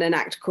 and an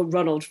actor called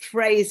Ronald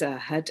Fraser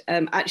had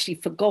actually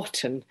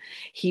forgotten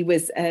he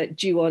was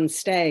due on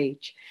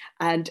stage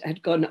and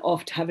had gone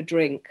off to have a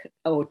drink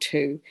or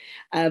two,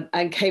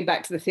 and came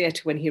back to the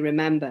theatre when he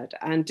remembered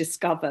and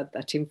discovered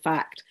that, in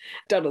fact,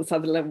 Donald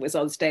Sutherland was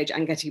on stage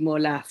and getting more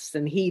laughs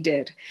than he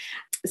did.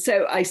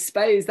 So I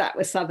suppose that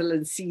was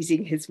Sutherland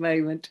seizing his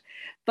moment.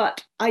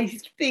 But I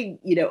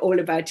think, All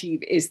About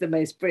Eve is the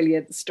most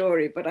brilliant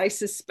story, but I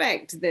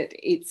suspect that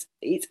it's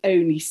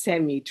only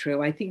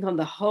semi-true. I think on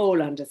the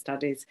whole,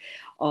 understudies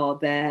are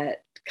there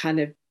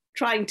kind of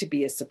trying to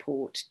be a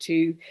support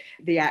to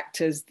the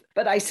actors.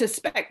 But I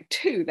suspect,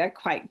 too, they're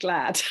quite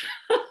glad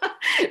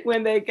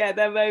when they get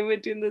their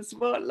moment in the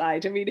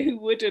spotlight. I mean, who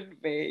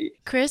wouldn't be?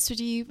 Chris, would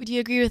you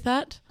agree with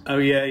that? Oh,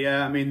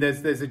 yeah. I mean,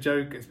 there's a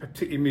joke, it's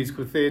particularly in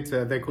musical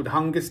theatre, they're called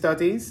hunger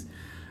studies.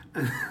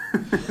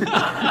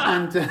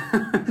 and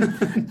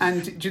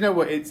do you know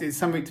what? It's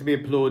something to be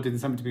applauded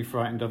and something to be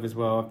frightened of as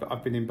well.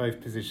 I've been in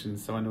both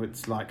positions, so I know what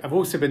it's like. I've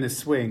also been a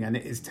swing, and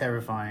it is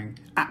terrifying,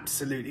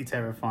 absolutely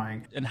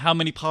terrifying. And how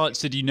many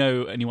parts did you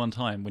know at any one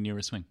time when you were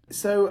a swing?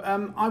 So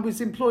I was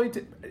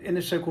employed in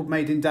a show called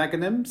Made in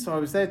Dagenham, so I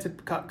was there to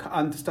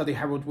understudy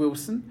Harold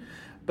Wilson.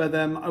 But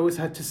I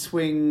also had to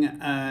swing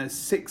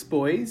 6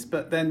 boys.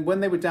 But then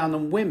when they were down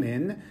on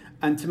women,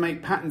 and to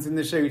make patterns in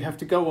the show, you'd have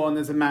to go on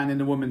as a man in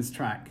a woman's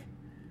track.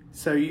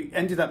 So you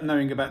ended up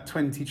knowing about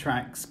 20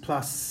 tracks,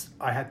 plus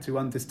I had to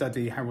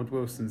understudy Harold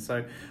Wilson.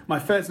 So my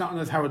first night on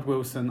as Harold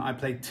Wilson, I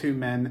played 2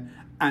 men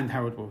and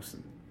Harold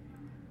Wilson.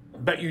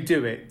 But you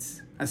do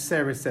it. As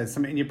Sarah says,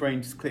 something in your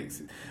brain just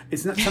clicks.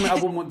 It's not something I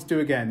wouldn't want to do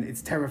again.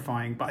 It's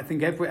terrifying, but I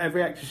think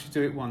every actor should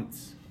do it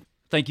once.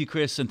 Thank you,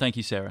 Chris, and thank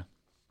you, Sarah.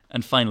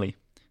 And finally,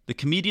 the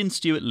comedian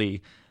Stewart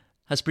Lee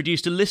has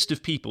produced a list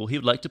of people he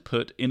would like to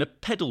put in a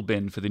pedal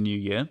bin for the new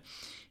year.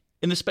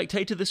 In The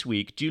Spectator this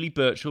week, Julie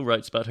Burchill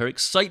writes about her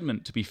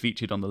excitement to be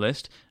featured on the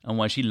list and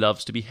why she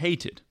loves to be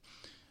hated.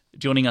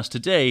 Joining us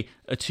today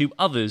are two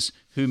others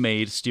who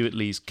made Stewart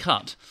Lee's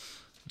cut.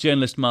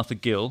 Journalist Martha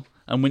Gill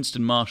and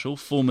Winston Marshall,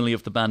 formerly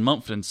of the band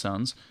Mumford &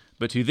 Sons,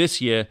 but who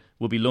this year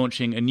will be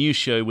launching a new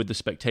show with The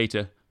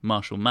Spectator,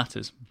 Marshall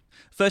Matters.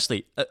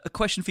 Firstly, a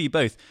question for you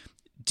both.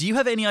 Do you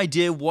have any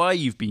idea why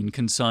you've been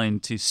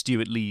consigned to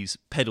Stewart Lee's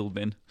pedal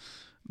bin?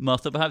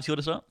 Martha, perhaps you want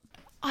to start?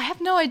 I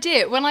have no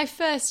idea. When I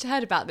first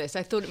heard about this,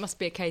 I thought it must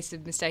be a case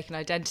of mistaken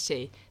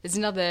identity. There's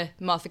another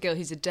Martha Gill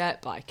who's a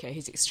dirt biker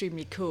who's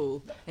extremely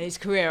cool, and his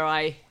career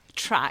I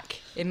track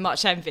in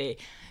much envy.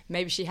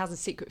 Maybe she has a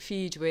secret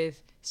feud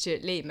with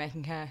Stewart Lee,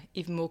 making her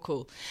even more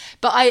cool.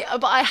 But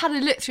I had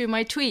a look through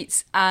my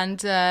tweets, and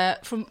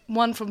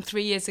from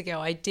 3 years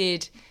ago,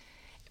 it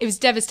was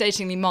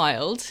devastatingly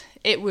mild.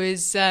 It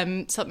was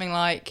something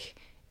like,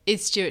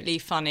 is Stewart Lee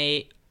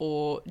funny,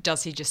 or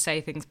does he just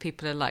say things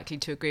people are likely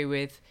to agree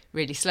with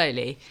really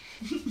slowly?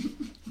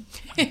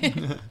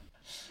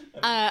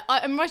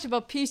 I'm right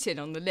above Putin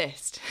on the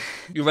list.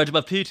 You're right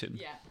above Putin?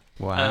 Yeah.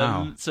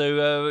 Wow.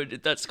 So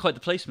that's quite the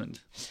placement.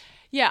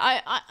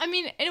 Yeah, I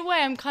mean, in a way,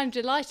 I'm kind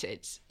of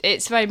delighted.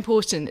 It's very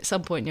important at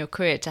some point in your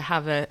career to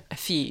have a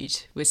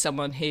feud with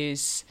someone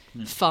who's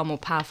far more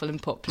powerful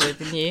and popular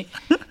than you.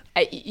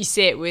 You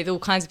see it with all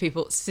kinds of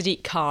people.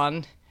 Sadiq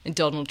Khan and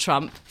Donald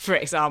Trump, for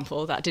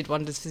example. That did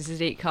wonders for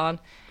Sadiq Khan.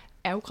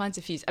 All kinds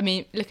of feuds. I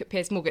mean, look at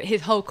Piers Morgan.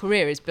 His whole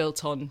career is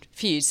built on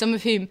feuds, some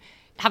of whom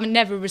haven't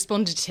never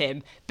responded to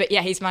him, but yeah,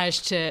 he's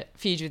managed to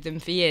feud with them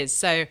for years.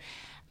 So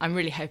I'm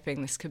really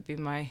hoping this could be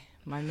my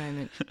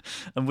moment.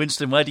 And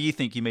Winston, why do you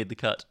think you made the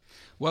cut?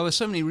 Well, there's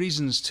so many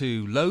reasons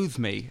to loathe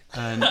me,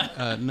 and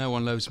no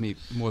one loathes me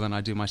more than I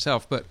do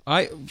myself. But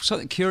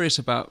something curious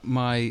about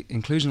my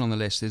inclusion on the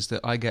list is that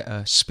I get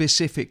a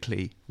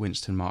specifically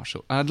Winston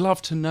Marshall. I'd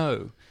love to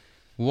know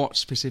what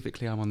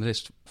specifically I'm on the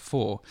list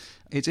for.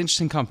 It's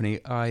interesting company.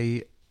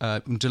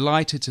 I'm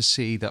delighted to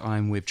see that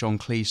I'm with John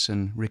Cleese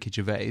and Ricky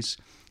Gervais.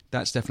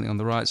 That's definitely on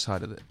the right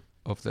side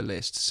of the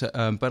list. So,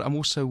 but I'm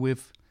also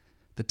with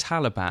the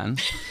Taliban.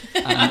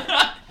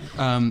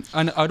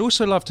 And I'd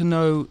also love to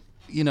know,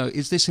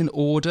 is this in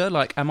order?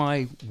 Like, am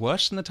I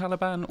worse than the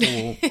Taliban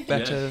or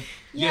better?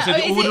 Yeah, so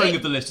the ordering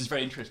of the list is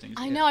very interesting.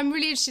 I know, I'm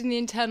really interested in the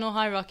internal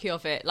hierarchy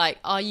of it. Like,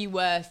 are you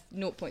worth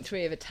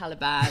 0.3 of a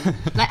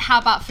Taliban? Like, how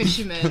about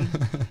fishermen?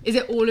 Is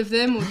it all of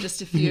them or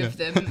just a few of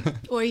them?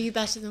 Or are you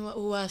better than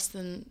or worse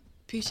than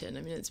Putin?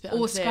 I mean, it's a bit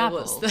or unclear.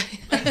 Scrabble.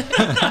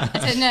 I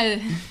don't know.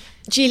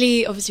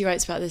 Julie obviously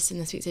writes about this in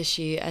this week's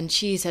issue, and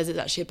she says it's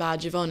actually a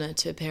badge of honour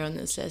to appear on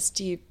this list.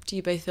 Do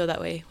you both feel that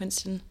way,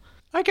 Winston?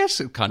 I guess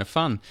it's kind of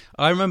fun.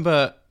 I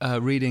remember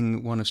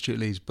reading one of Stewart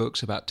Lee's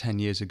books about 10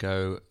 years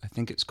ago. I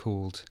think it's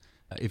called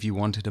If You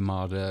Wanted a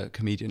Martyr,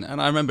 Comedian.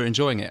 And I remember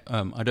enjoying it.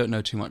 I don't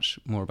know too much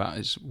more about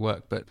his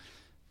work, but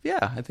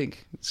yeah, I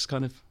think it's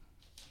kind of...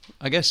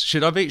 I guess,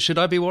 should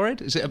I be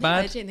worried? Is it a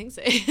bad? I don't think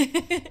so.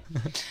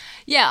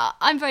 Yeah,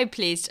 I'm very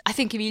pleased. I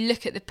think if you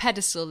look at the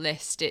pedestal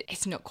list,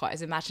 it's not quite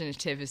as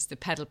imaginative as the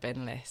pedal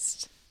bin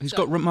list. He's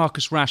got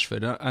Marcus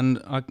Rashford,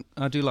 and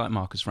I do like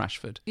Marcus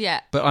Rashford. Yeah.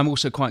 But I'm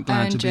also quite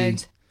glad Owen to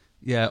Jones.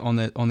 be on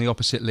the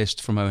opposite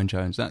list from Owen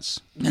Jones. That's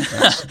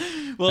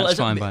Well, that's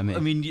fine by me. I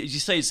mean, you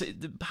say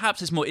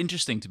perhaps it's more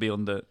interesting to be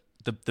on the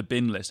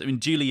bin list. I mean,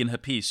 Julie in her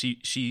piece,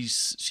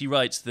 she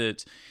writes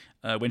that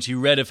when she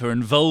read of her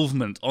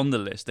involvement on the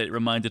list, it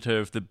reminded her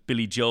of the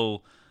Billy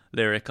Joel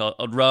lyric,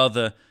 I'd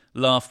rather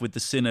laugh with the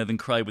sinner than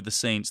cry with the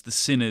saints. The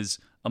sinners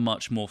are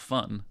much more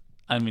fun.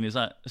 I mean, is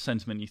that a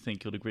sentiment you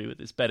think you'll agree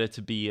with? It's better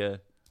to be a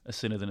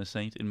sinner than a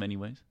saint in many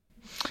ways?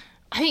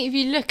 I think if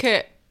you look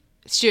at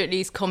Stewart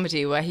Lee's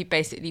comedy, where he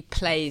basically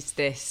plays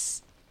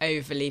this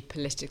overly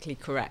politically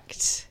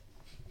correct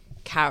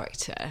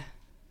character,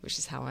 which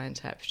is how I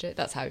interpret it.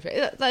 That's how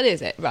that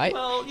is it, right?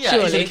 Well, yeah.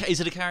 Surely.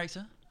 Is it a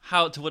character?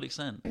 How, to what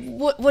extent?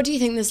 What do you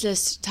think this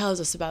list tells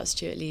us about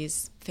Stewart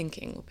Lee's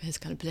thinking, or his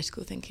kind of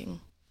political thinking?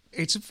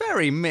 It's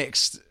very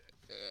mixed.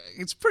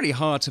 It's pretty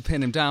hard to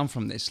pin him down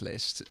from this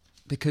list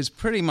because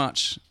pretty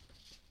much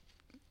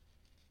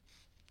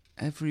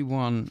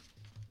everyone.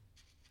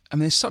 I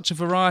mean, there's such a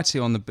variety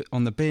on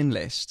the bin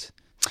list.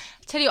 I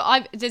tell you,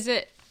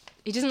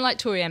 he doesn't like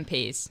Tory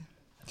MPs.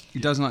 He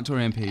doesn't like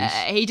Tory MPs.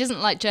 He doesn't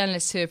like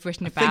journalists who have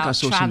written about think I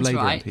saw some trans Labour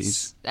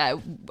rights.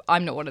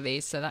 I'm not one of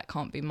these, so that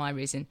can't be my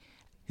reason.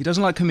 He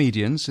doesn't like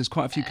comedians. There's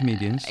quite a few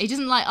comedians. He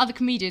doesn't like other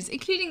comedians,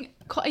 including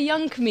quite a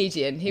young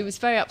comedian who was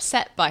very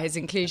upset by his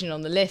inclusion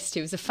on the list,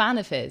 who was a fan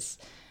of his.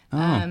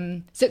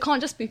 So it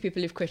can't just be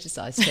people who've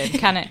criticised him,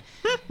 can it?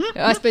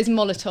 I suppose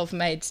Molotov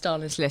made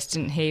Stalin's list,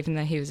 didn't he, even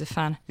though he was a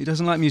fan? He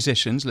doesn't like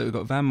musicians. Look, we've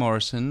got Van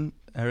Morrison,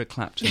 Eric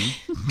Clapton.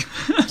 Do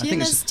you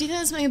think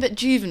there's something a bit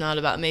juvenile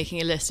about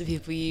making a list of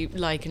people you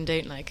like and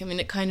don't like? I mean,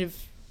 it kind of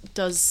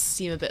does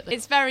seem a bit like...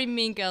 It's very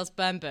Mean Girls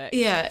Burn Book.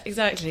 Yeah,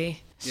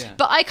 exactly. Yeah.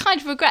 But I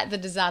kind of regret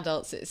that as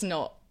adults it's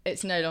not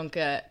it's no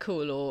longer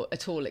cool or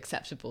at all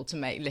acceptable to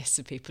make lists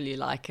of people you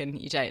like and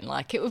you don't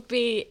like. It would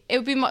be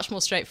much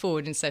more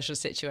straightforward in social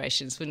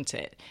situations, wouldn't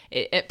it?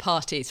 At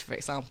parties, for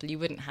example, you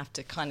wouldn't have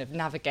to kind of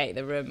navigate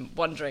the room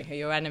wondering who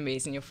your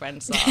enemies and your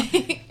friends are.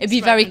 It'd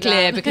be very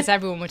clear because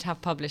everyone would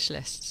have published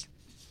lists.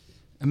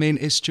 I mean,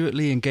 is Stuart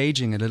Lee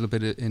engaging a little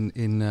bit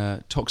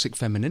in toxic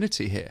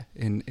femininity here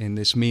in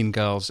this Mean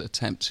Girls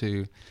attempt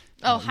to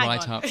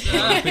write up people?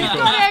 I've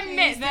got to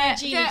admit that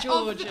Regina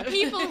George. of the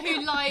people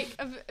who like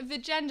of the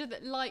gender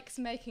that likes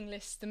making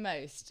lists the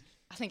most,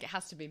 I think it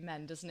has to be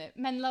men, doesn't it?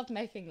 Men love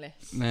making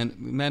lists.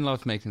 Men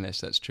love making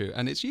lists, that's true.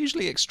 And it's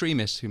usually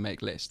extremists who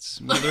make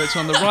lists, whether it's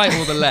on the right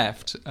or the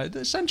left. The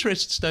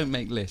centrists don't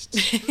make lists.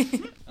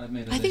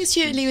 I think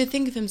Stuart Lee would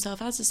think of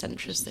himself as a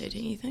centrist, though, don't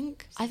you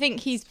think? I think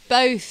he's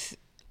both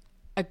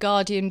a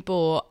Guardian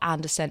bore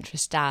and a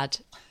centrist dad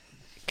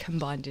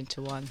combined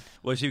into one.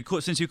 Well,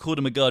 since you called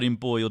him a Guardian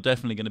boy, you're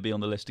definitely going to be on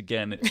the list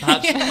again.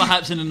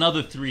 Perhaps in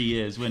another 3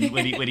 years when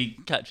he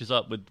catches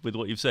up with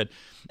what you've said.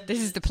 This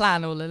is the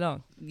plan all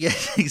along.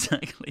 Yes,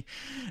 exactly.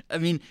 I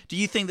mean, do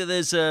you think that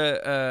there's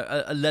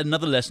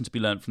another lesson to be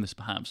learned from this,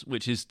 perhaps,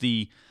 which is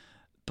the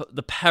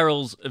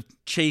perils of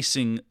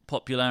chasing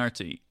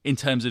popularity in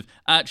terms of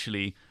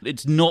actually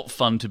it's not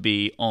fun to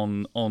be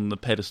on the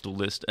pedestal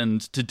list,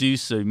 and to do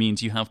so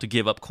means you have to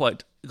give up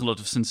quite a lot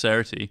of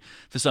sincerity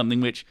for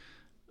something which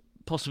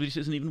possibly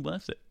isn't even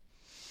worth it.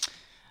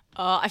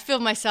 I feel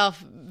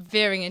myself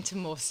veering into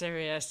more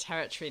serious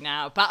territory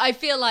now, but I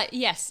feel like,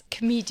 yes,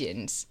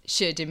 comedians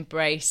should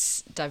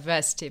embrace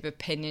diversity of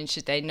opinion,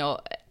 should they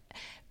not?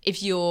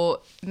 If you're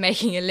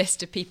making a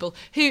list of people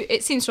who,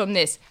 it seems from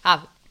this,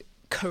 have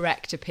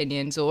correct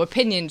opinions or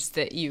opinions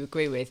that you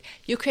agree with,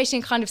 you're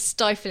creating a kind of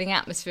stifling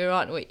atmosphere,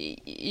 aren't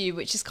you,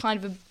 which is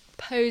kind of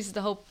opposes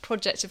the whole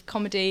project of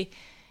comedy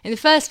in the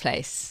first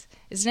place,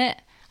 isn't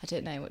it? I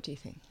don't know, what do you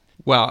think?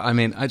 Well, I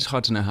mean, it's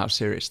hard to know how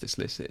serious this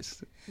list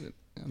is.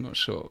 I'm not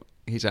sure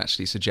he's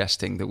actually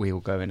suggesting that we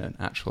all go in an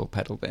actual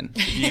pedal bin.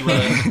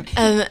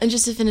 And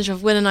just to finish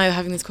off, Will and I were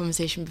having this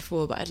conversation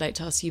before, but I'd like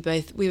to ask you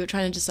both. We were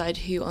trying to decide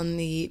who on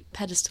the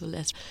pedestal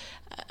list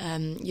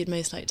you'd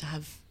most like to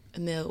have a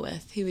meal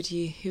with. Who would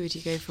you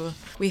go for?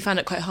 We found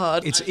it quite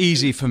hard. It's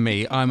easy for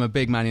me. I'm a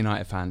big Man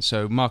United fan,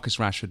 so Marcus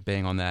Rashford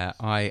being on there,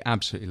 I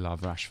absolutely love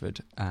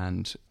Rashford,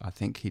 and I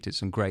think he did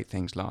some great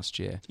things last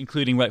year.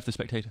 Including write for The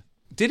Spectator.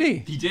 Did he?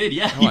 He did,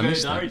 yeah. Oh, I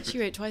missed that. She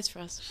wrote twice for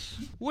us.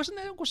 Was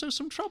there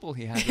some trouble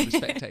he had with The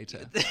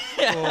Spectator?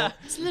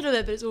 It's a little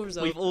bit, but it's all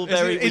resolved. We've all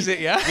buried. Is it?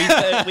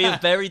 Yeah. We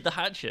have buried the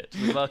hatchet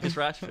with Marcus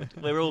Rashford.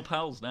 We're all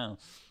pals now.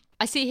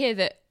 I see here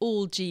that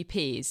all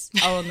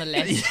GPs are on the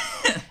list.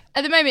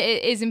 At the moment,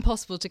 it is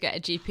impossible to get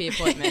a GP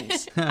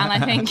appointment, and I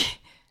think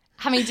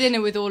having dinner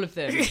with all of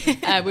them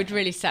would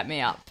really set me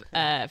up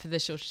for the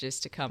shortages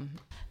to come.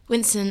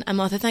 Winston and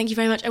Martha, thank you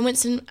very much. And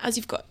Winston, as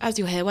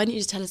you're here, why don't you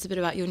just tell us a bit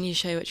about your new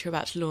show which you're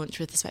about to launch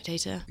with The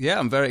Spectator? Yeah,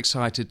 I'm very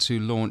excited to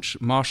launch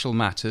Marshall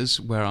Matters,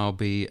 where I'll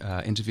be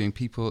interviewing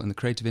people in the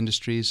creative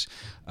industries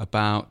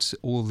about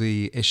all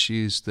the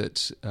issues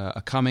that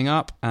are coming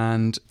up.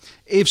 And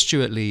if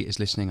Stuart Lee is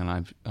listening,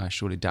 and I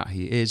surely doubt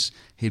he is,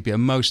 he'd be a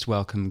most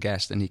welcome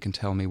guest, and he can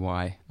tell me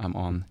why I'm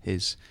on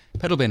his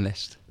pedal bin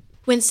list.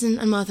 Winston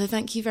and Martha,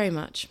 thank you very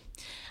much.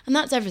 And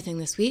that's everything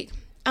this week.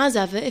 As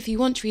ever, if you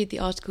want to read the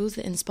articles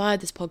that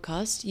inspired this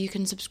podcast, you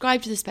can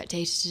subscribe to The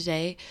Spectator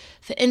today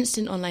for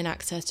instant online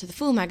access to the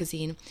full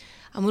magazine,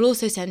 and we'll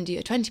also send you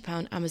a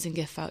 £20 Amazon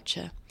gift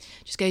voucher.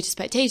 Just go to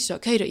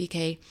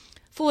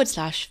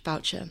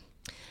spectator.co.uk/voucher.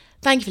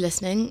 Thank you for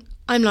listening.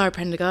 I'm Lara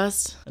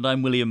Prendergast. And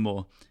I'm William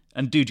Moore.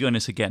 And do join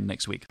us again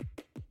next week.